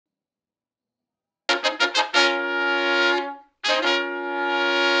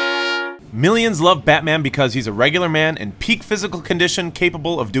Millions love Batman because he's a regular man in peak physical condition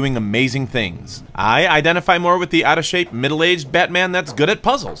capable of doing amazing things. I identify more with the out-of-shape, middle-aged Batman that's good at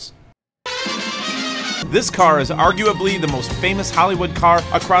puzzles. This car is arguably the most famous Hollywood car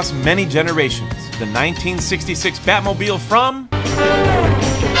across many generations. The 1966 Batmobile from...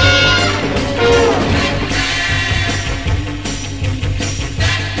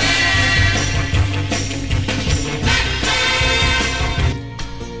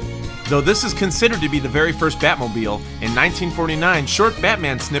 Though this is considered to be the very first Batmobile, in 1949, short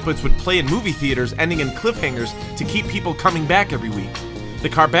Batman snippets would play in movie theaters, ending in cliffhangers to keep people coming back every week. The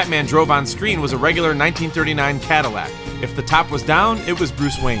car Batman drove on screen was a regular 1939 Cadillac. If the top was down, it was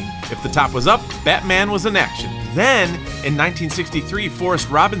Bruce Wayne. If the top was up, Batman was in action. Then, in 1963, Forrest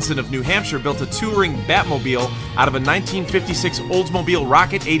Robinson of New Hampshire built a touring Batmobile out of a 1956 Oldsmobile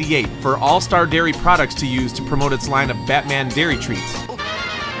Rocket 88 for All-Star Dairy Products to use to promote its line of Batman dairy treats.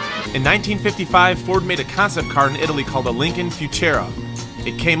 In 1955, Ford made a concept car in Italy called a Lincoln Futura.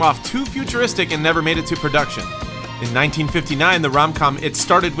 It came off too futuristic and never made it to production. In 1959, the rom-com It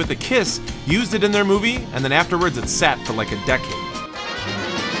Started With a Kiss used it in their movie, and then afterwards it sat for like a decade.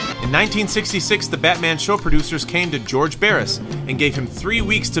 In 1966, the Batman show producers came to George Barris and gave him 3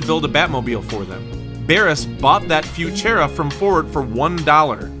 weeks to build a Batmobile for them. Barris bought that Futura from Ford for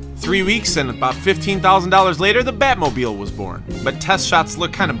 $1. 3 weeks and about $15,000 later, the Batmobile was born. But test shots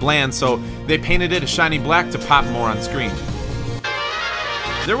looked kind of bland, so they painted it a shiny black to pop more on screen.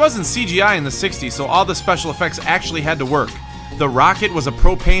 There wasn't CGI in the 60s, so all the special effects actually had to work. The Rocket was a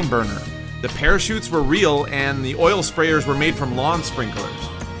propane burner. The parachutes were real, and the oil sprayers were made from lawn sprinklers.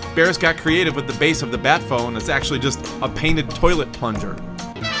 Barris got creative with the base of the Batphone. It's actually just a painted toilet plunger.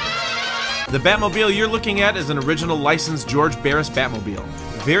 The Batmobile you're looking at is an original licensed George Barris Batmobile.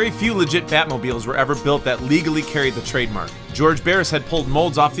 Very few legit Batmobiles were ever built that legally carried the trademark. George Barris had pulled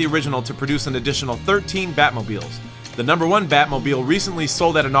molds off the original to produce an additional 13 Batmobiles. The #1 Batmobile recently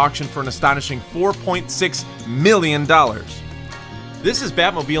sold at an auction for an astonishing $4.6 million. This is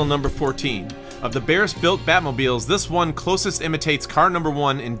Batmobile number 14. Of the Barris-built Batmobiles, this one closest imitates car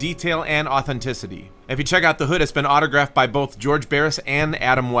 #1 in detail and authenticity. If you check out the hood, it's been autographed by both George Barris and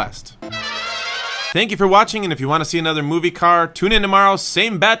Adam West. Thank you for watching, and if you want to see another movie car, tune in tomorrow,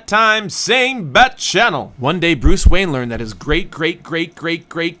 same bat time, same bat channel. One day, Bruce Wayne learned that his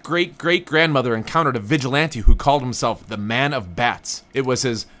great-great-great-great-great-great-great-grandmother encountered a vigilante who called himself the Man of Bats. It was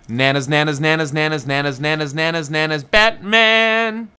his Nana's Batman.